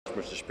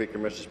Mr. Speaker.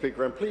 Mr.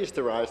 Speaker, I'm pleased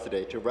to rise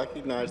today to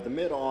recognize the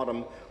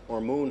Mid-Autumn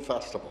or Moon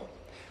Festival,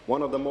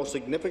 one of the most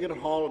significant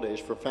holidays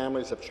for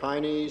families of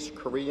Chinese,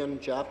 Korean,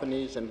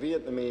 Japanese, and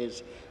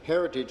Vietnamese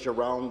heritage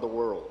around the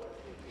world.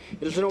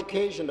 It is an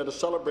occasion that is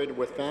celebrated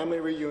with family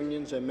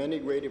reunions and many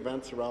great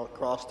events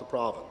across the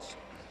province.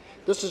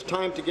 This is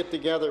time to get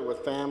together with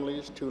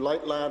families, to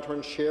light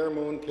lanterns, share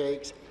moon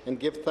cakes, and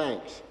give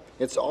thanks.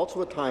 It's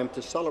also a time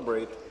to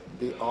celebrate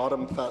the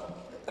autumn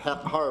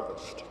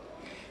harvest.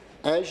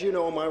 As you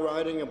know, my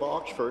riding of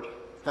Oxford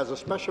has a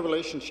special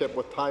relationship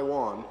with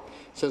Taiwan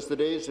since the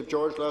days of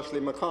George Leslie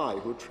Mackay,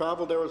 who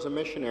traveled there as a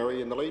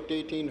missionary in the late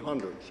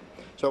 1800s.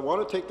 So I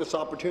want to take this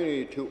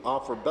opportunity to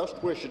offer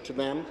best wishes to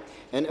them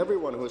and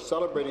everyone who is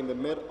celebrating the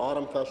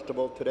Mid-Autumn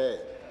Festival today.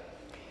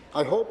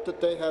 I hope that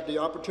they have the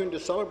opportunity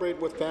to celebrate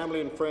with family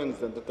and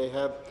friends and that they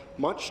have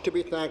much to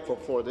be thankful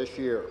for this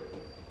year.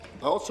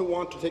 I also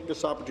want to take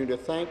this opportunity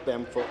to thank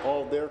them for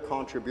all their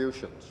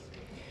contributions.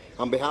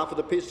 On behalf of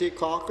the PC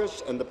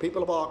Caucus and the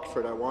people of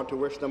Oxford, I want to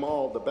wish them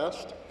all the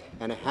best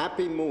and a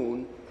happy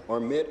moon or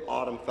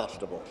Mid-Autumn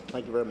Festival.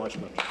 Thank you very much,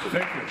 Mr.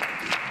 Speaker. Thank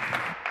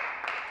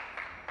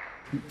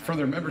you.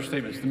 Further member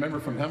statements. The member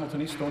from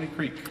Hamilton East Stony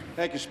Creek.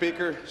 Thank you,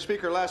 Speaker.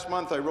 Speaker, last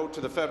month I wrote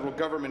to the federal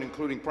government,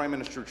 including Prime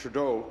Minister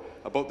Trudeau,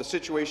 about the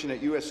situation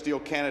at U.S. Steel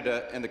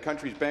Canada and the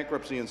country's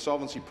bankruptcy and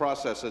insolvency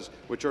processes,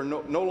 which are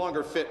no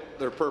longer fit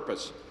their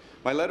purpose.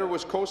 My letter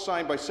was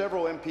co-signed by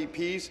several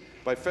MPPs,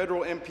 by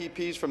federal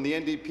MPPs from the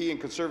NDP and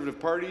Conservative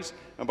parties,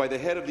 and by the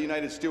head of the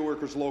United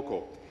Steelworkers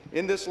Local.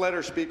 In this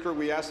letter, Speaker,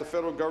 we asked the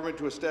federal government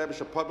to establish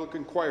a public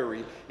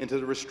inquiry into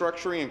the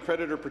restructuring and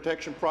creditor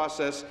protection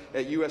process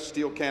at U.S.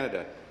 Steel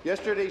Canada.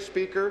 Yesterday,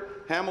 Speaker,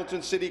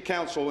 Hamilton City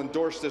Council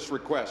endorsed this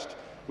request.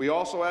 We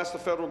also asked the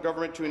federal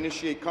government to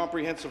initiate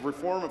comprehensive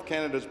reform of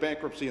Canada's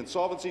bankruptcy and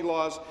insolvency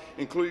laws,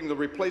 including the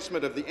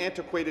replacement of the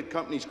antiquated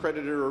Companies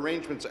Creditor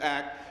Arrangements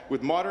Act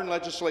with modern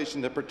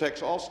legislation that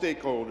protects all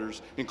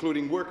stakeholders,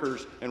 including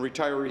workers and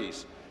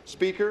retirees.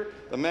 Speaker,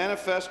 the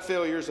manifest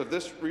failures of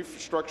this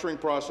restructuring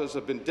process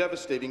have been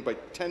devastating by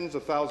tens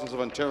of thousands of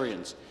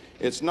Ontarians.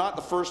 It's not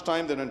the first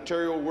time that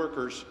Ontario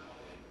workers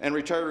and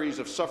retirees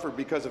have suffered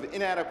because of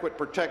inadequate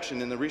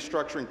protection in the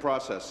restructuring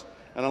process.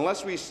 And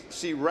unless we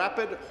see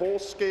rapid,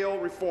 whole-scale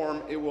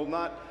reform, it will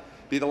not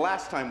be the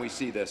last time we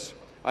see this.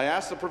 I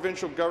ask the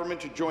provincial government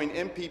to join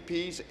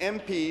MPPs,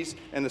 MPs,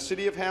 and the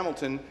City of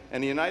Hamilton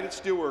and the United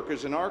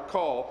Steelworkers in our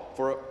call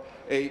for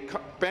a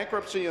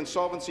bankruptcy and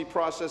insolvency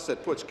process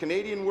that puts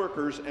Canadian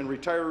workers and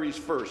retirees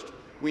first.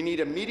 We need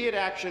immediate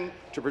action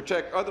to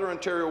protect other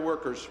Ontario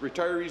workers,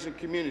 retirees and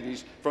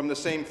communities from the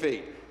same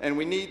fate, and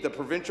we need the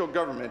provincial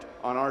government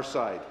on our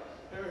side.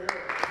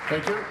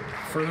 Thank you.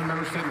 Further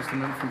member statements. The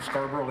member from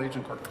Scarborough,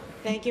 Agincourt.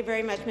 Thank you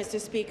very much, Mr.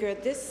 Speaker.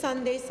 This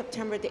Sunday,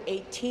 September the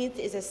 18th,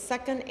 is the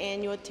second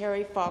annual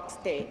Terry Fox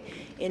Day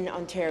in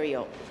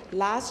Ontario.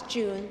 Last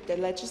June, the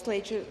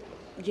legislature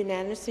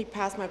unanimously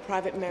passed my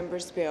private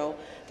member's bill,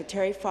 the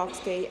Terry Fox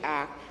Day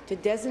Act, to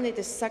designate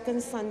the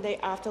second Sunday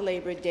after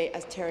Labor Day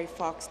as Terry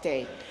Fox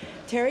Day.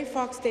 Terry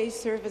Fox Day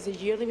serves as a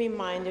yearly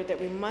reminder that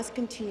we must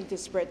continue to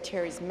spread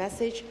Terry's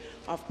message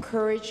of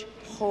courage,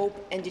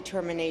 hope, and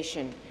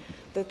determination.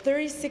 The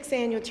 36th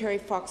annual Terry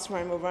Fox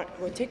Run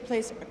will take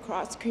place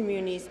across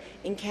communities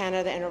in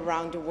Canada and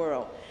around the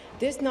world.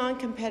 This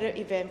non-competitive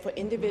event for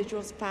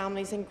individuals,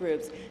 families, and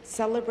groups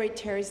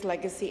celebrates Terry's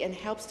legacy and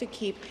helps to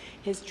keep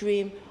his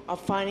dream of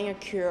finding a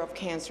cure of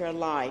cancer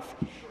alive.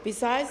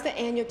 Besides the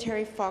annual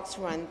Terry Fox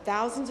Run,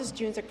 thousands of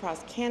students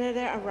across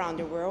Canada and around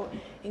the world,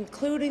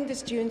 including the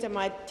students at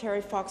my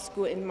Terry Fox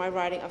School in my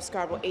riding of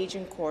Scarborough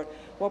Agincourt,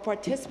 will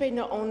participate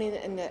not only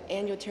in the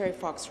annual Terry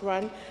Fox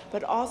Run,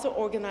 but also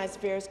organize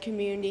various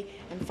community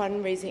and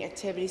fundraising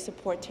activities to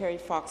support Terry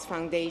Fox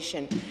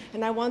Foundation.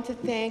 And I want to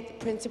thank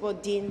Principal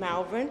Dean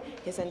Malvern,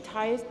 his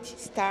entire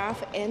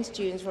staff and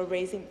students for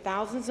raising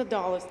thousands of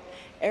dollars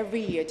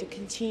every year to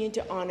continue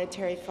to honor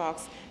Terry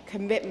Fox's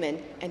commitment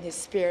and his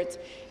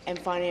spirit and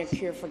finding a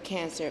cure for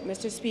cancer.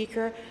 Mr.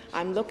 Speaker,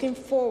 I'm looking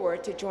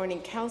forward to joining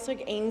Councillor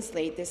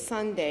Ainsley this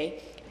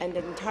Sunday and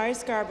the entire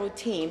Scarborough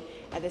team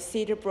at the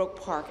Cedar Brook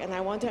Park, and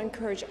I want to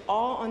encourage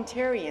all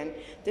Ontarians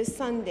this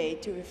Sunday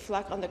to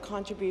reflect on the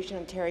contribution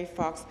of Terry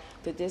Fox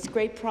to this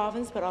great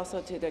province, but also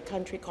to the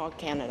country called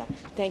Canada.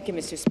 Thank you,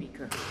 Mr.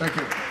 Speaker. Thank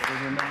you. For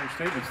the member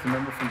statements, the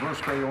member from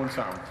Bruce Grey, Owen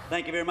Sound.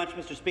 Thank you very much,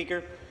 Mr.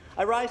 Speaker.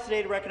 I rise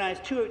today to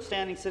recognize two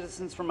outstanding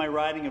citizens from my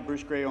riding of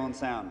Bruce Grey, Owen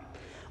Sound.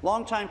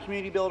 Longtime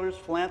community builders,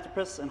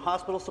 philanthropists, and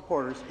hospital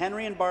supporters,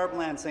 Henry and Barb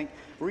Lansing,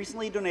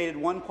 recently donated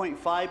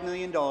 $1.5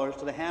 million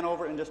to the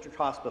Hanover and District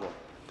Hospital.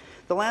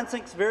 The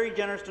Lansing's very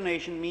generous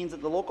donation means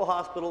that the local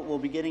hospital will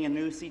be getting a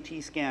new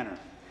CT scanner.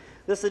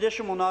 This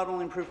addition will not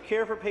only improve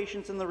care for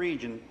patients in the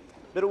region,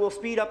 but it will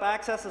speed up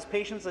access as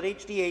patients at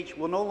HDH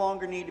will no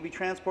longer need to be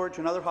transported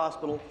to another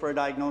hospital for a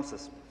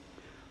diagnosis.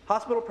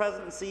 Hospital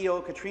President and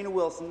CEO Katrina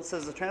Wilson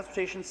says the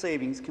transportation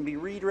savings can be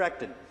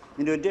redirected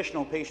into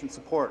additional patient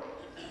support.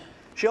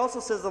 She also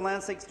says the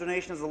Lansing's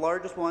donation is the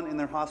largest one in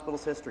their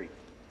hospital's history.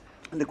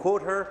 And to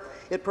quote her,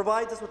 "It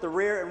provides us with a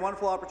rare and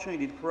wonderful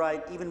opportunity to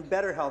provide even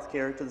better health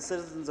care to the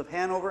citizens of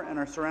Hanover and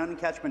our surrounding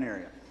catchment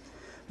area."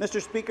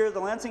 Mr. Speaker, the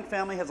Lansing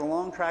family has a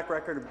long track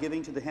record of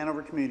giving to the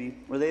Hanover community,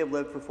 where they have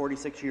lived for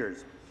 46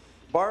 years.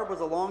 Barb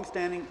was a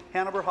long-standing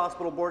Hanover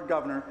Hospital Board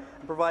governor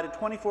and provided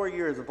 24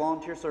 years of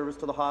volunteer service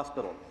to the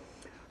hospital.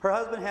 Her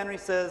husband Henry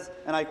says,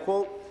 and I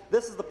quote,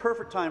 "This is the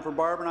perfect time for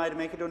Barb and I to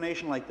make a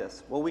donation like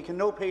this. Well, we can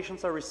know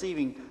patients are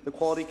receiving the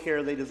quality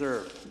care they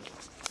deserve."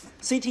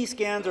 CT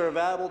scans are a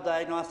valuable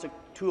diagnostic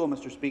tool,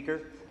 Mr.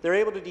 Speaker. They're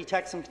able to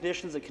detect some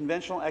conditions that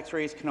conventional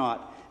X-rays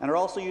cannot, and are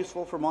also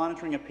useful for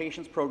monitoring a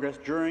patient's progress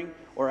during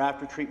or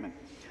after treatment.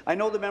 I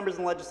know the members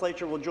in the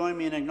legislature will join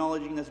me in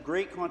acknowledging this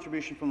great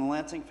contribution from the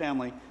Lansing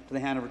family to the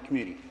Hanover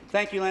community.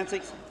 Thank you,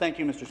 Lansing. Thank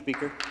you, Mr.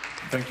 Speaker.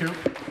 Thank you.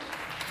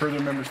 Further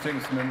member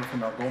statements, the member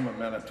from Algoma,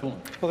 Manitoulin.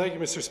 Well, thank you,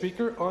 Mr.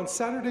 Speaker. On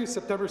Saturday,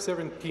 September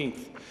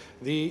 17th,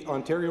 the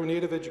Ontario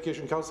Native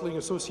Education Counselling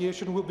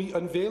Association will be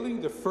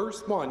unveiling the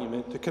first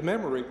monument to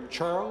commemorate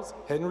Charles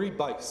Henry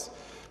Bice,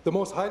 the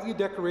most highly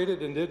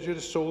decorated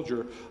Indigenous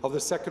soldier of the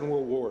Second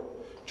World War.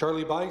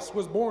 Charlie Bice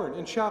was born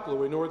in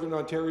Chapleau, a northern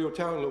Ontario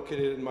town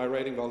located in my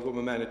riding of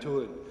Algoma,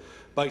 Manitoulin.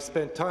 Bice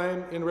spent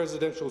time in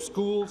residential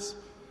schools,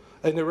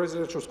 in the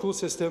residential school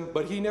system,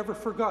 but he never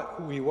forgot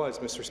who he was,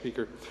 Mr.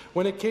 Speaker.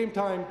 When it came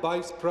time,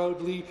 Bice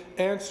proudly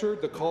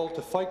answered the call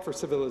to fight for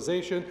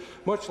civilization,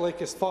 much like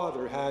his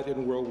father had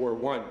in World War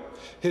I.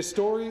 His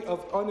story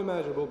of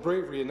unimaginable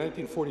bravery in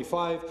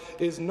 1945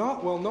 is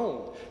not well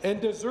known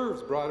and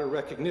deserves broader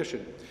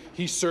recognition.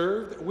 He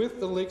served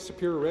with the Lake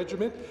Superior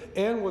Regiment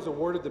and was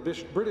awarded the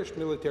British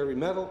Military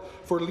Medal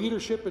for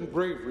leadership and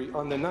bravery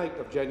on the night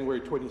of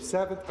January 20th,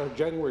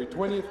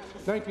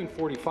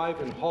 1945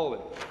 in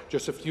Holland.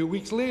 Just a few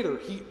weeks later,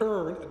 he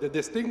earned the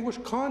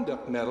Distinguished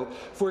Conduct Medal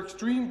for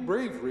extreme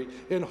bravery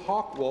in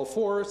Hockwall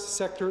Forest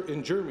sector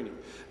in Germany.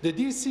 The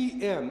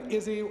DCM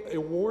is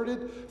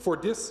awarded for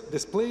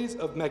displays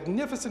of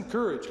magnificent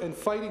courage and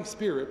fighting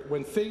spirit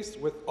when faced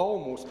with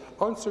almost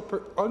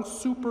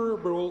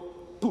unsuperable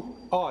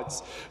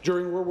odds.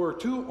 During World War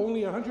II,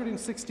 only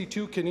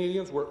 162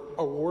 Canadians were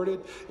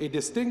awarded a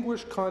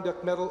Distinguished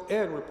Conduct Medal,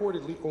 and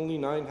reportedly only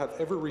 9 have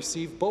ever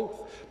received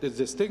both the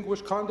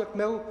Distinguished Conduct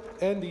Medal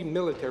and the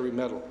Military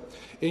Medal.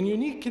 In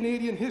unique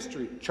Canadian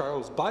history,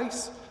 Charles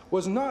Bice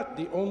was not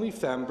the only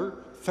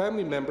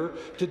family member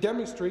to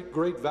demonstrate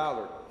great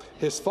valor.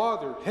 His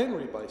father,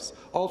 Henry Bice,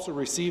 also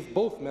received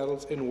both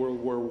medals in World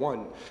War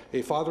I.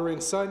 A father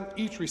and son,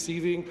 each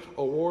receiving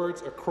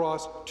awards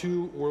across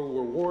 2 World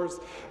War wars.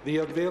 The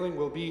unveiling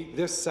will be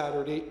this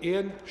Saturday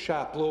in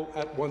Chapleau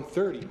at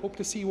 1:30. Hope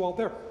to see you all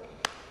there.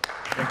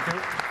 Thank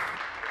you.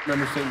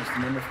 Member statements, the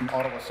member from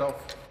Ottawa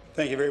South.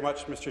 Thank you very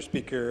much, Mr.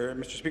 Speaker.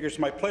 Mr. Speaker, it's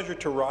my pleasure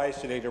to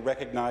rise today to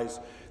recognize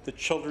the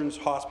Children's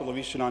Hospital of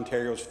Eastern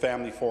Ontario's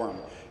Family Forum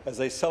as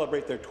they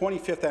celebrate their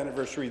 25th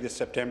anniversary this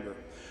September.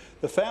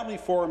 The Family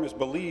Forum is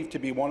believed to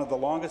be one of the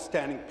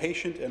longest-standing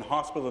patient and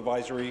hospital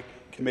advisory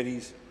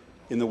committees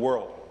in the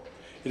world.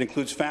 It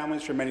includes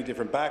families from many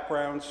different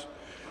backgrounds,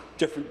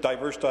 different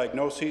diverse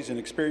diagnoses and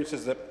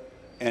experiences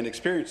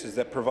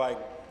that provide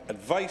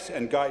advice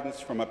and guidance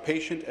from a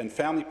patient and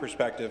family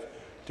perspective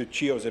to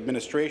CHEO's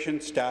administration,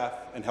 staff,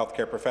 and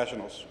healthcare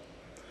professionals.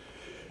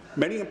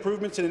 Many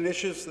improvements and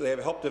initiatives they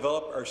have helped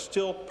develop are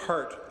still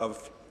part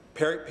of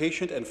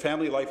patient and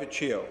family life at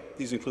CHEO.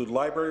 These include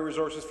library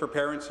resources for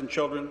parents and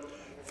children,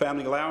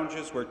 family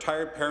lounges where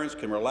tired parents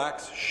can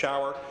relax,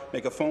 shower,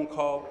 make a phone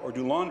call, or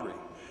do laundry,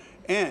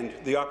 and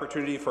the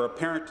opportunity for a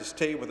parent to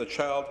stay with a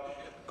child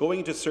going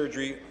into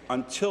surgery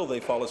until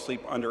they fall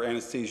asleep under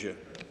anesthesia.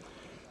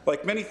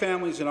 Like many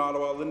families in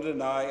Ottawa, Linda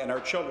and I and our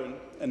children,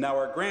 and now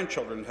our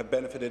grandchildren, have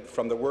benefited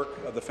from the work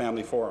of the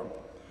Family Forum.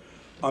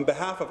 On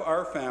behalf of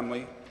our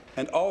family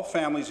and all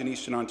families in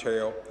Eastern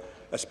Ontario,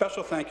 a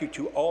special thank you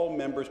to all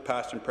members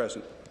past and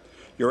present.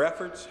 Your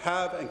efforts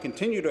have and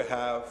continue to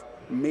have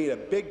made a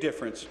big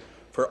difference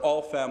for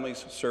all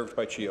families served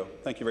by CHEO.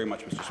 Thank you very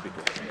much, Mr.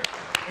 Speaker.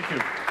 Thank you.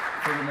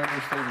 For the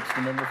member statements,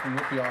 the member from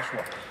Whitby,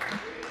 Oshawa.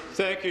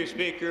 Thank you,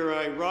 Speaker.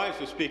 I rise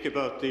to speak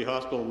about the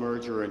hospital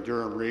merger in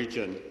Durham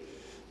Region.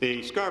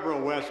 The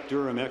Scarborough West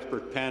Durham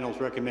expert panel's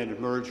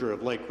recommended merger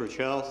of Lake Ridge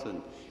Health and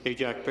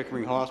Ajax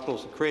Pickering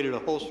Hospitals created a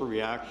host of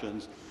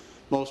reactions,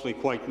 mostly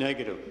quite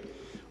negative.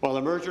 While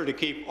the merger to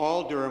keep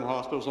all Durham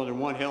hospitals under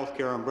one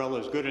healthcare umbrella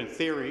is good in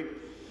theory,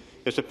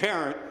 it's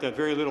apparent that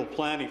very little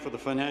planning for the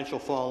financial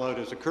fallout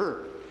has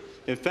occurred.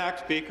 In fact,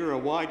 Speaker, a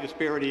wide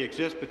disparity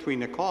exists between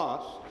the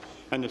costs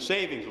and the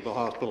savings of the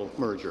hospital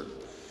merger.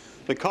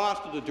 The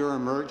cost of the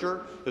Durham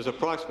merger is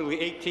approximately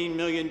 $18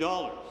 million,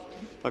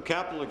 a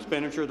capital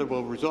expenditure that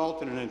will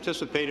result in an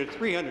anticipated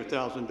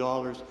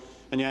 $300,000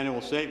 in annual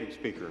savings,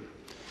 Speaker.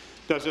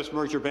 Does this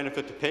merger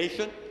benefit the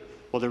patient?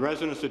 Will the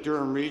residents of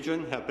Durham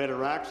Region have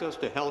better access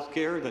to health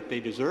care that they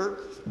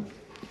deserve?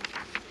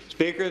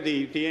 Speaker,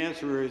 the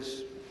answer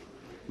is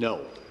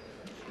no.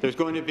 There's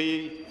going to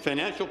be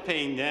financial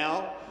pain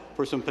now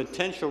for some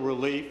potential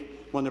relief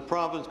when the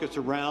province gets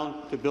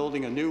around to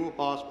building a new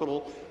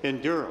hospital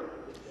in Durham.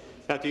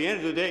 At the end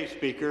of the day,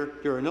 Speaker,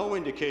 there are no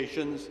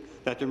indications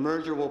that the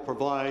merger will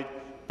provide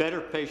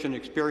better patient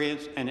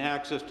experience and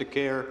access to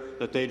care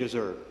that they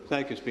deserve.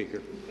 Thank you,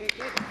 Speaker.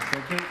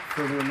 Thank you.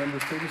 Further member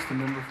statements. The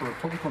member for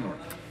Etobicoke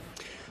North.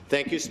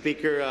 Thank you,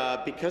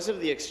 Speaker. Because of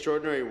the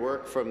extraordinary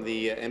work from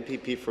the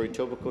MPP for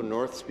Etobicoke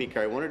North, Speaker,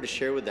 I wanted to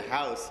share with the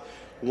House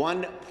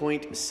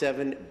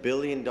 $1.7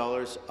 billion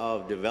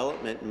of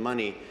development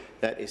money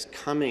that is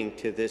coming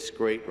to this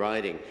great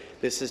riding.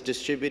 This is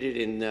distributed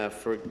in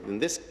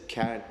this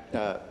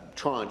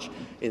tranche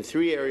in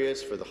 3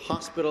 areas: for the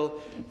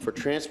hospital, for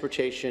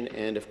transportation,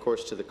 and of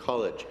course to the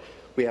college.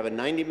 We have a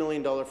 $90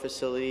 million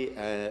facility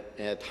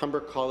at Humber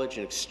College,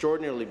 an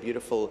extraordinarily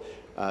beautiful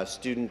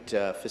student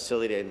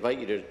facility. I invite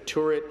you to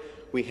tour it.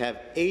 We have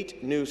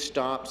 8 new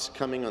stops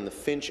coming on the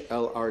Finch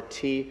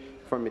LRT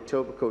from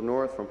Etobicoke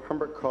North, from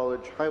Humber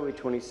College, Highway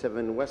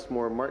 27,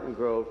 Westmore, Martin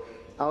Grove,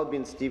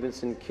 Albion,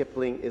 Stevenson,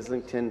 Kipling,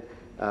 Islington,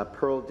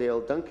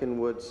 Pearldale, Duncan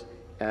Woods,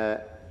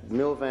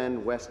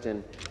 Milvan,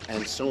 Weston,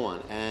 and so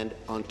on. And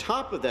on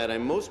top of that,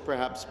 I'm most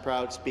perhaps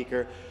proud,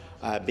 Speaker,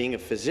 being a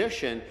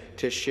physician,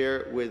 to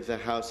share with the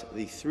House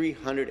the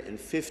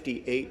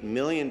 $358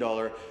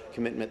 million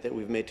commitment that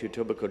we've made to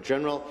Etobicoke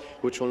General,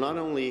 which will not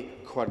only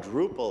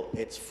quadruple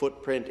its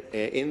footprint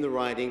in the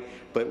riding,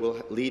 but will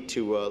lead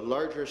to a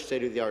larger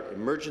state-of-the-art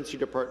emergency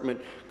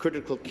department,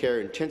 critical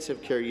care,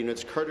 intensive care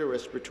units,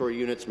 cardiorespiratory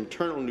units,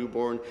 maternal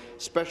newborn,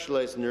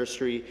 specialized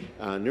nursery,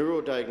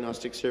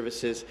 neurodiagnostic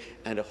services,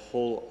 and a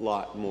whole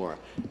lot more.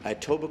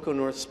 Etobicoke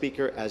North,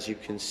 Speaker, as you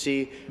can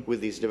see with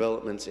these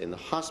developments in the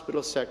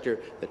hospital sector,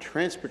 the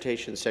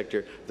transportation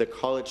sector, the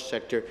college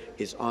sector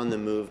is on the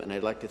move, and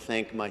I'd like to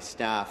thank my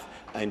staff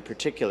in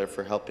particular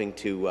for helping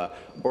to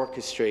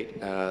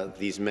orchestrate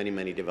these many,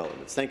 many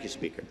developments. Thank you,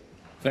 Speaker.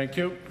 Thank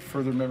you.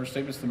 Further member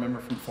statements. The member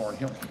from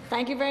Thornhill.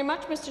 Thank you very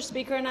much, Mr.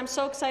 Speaker, and I'm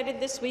so excited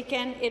this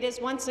weekend. It is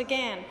once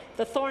again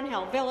the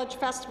Thornhill Village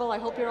Festival. I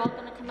hope you're all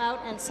going to come out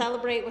and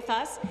celebrate with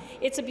us.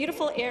 It's a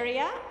beautiful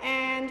area,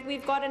 and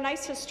we've got a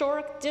nice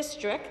historic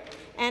district,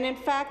 and in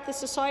fact, the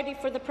Society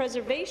for the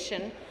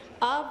Preservation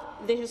of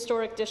the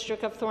Historic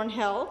District of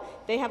Thornhill.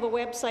 They have a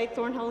website,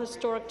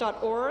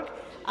 thornhillhistoric.org.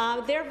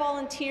 They're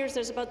volunteers.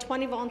 There's about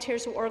 20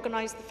 volunteers who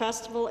organize the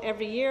festival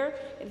every year.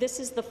 This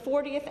is the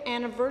 40th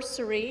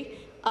anniversary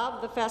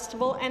of the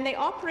festival, and they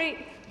operate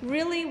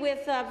really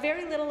with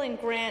very little in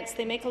grants.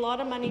 They make a lot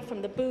of money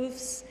from the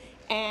booths,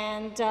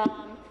 and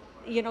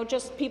you know,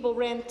 just people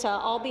rent.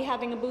 I'll be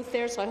having a booth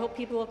there, so I hope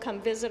people will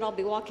come visit. I'll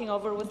be walking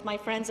over with my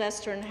friends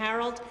Esther and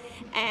Harold,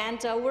 and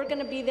we're going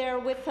to be there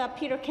with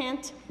Peter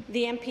Kent,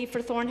 the MP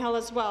for Thornhill,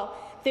 as well.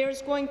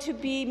 There's going to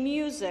be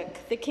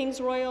music, the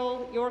King's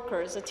Royal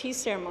Yorkers, a tea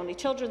ceremony,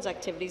 children's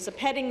activities, a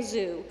petting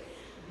zoo,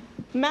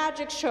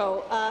 magic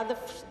show.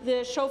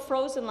 The show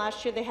Frozen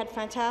last year, they had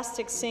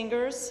fantastic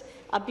singers,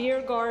 a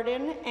beer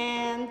garden,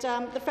 and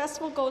the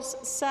festival goes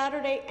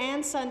Saturday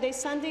and Sunday.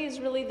 Sunday is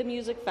really the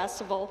music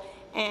festival,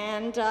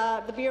 and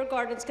the beer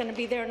garden's going to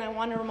be there, and I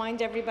want to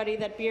remind everybody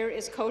that beer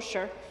is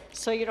kosher,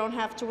 so you don't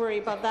have to worry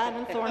about that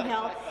in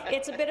Thornhill.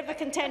 It's a bit of a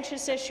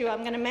contentious issue.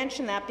 I'm going to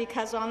mention that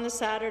because on the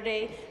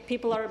Saturday,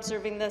 people are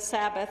observing the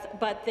Sabbath,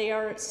 but they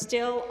are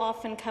still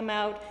often come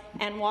out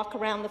and walk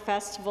around the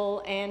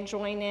festival and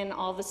join in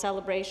all the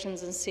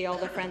celebrations and see all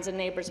their friends and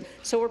neighbours.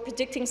 So we're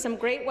predicting some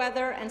great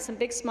weather and some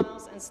big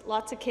smiles and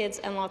lots of kids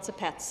and lots of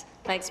pets.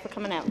 Thanks for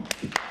coming out.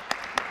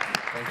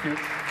 Thank you.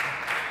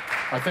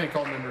 I thank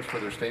all members for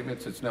their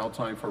statements. It's now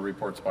time for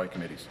reports by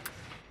committees.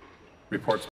 Reports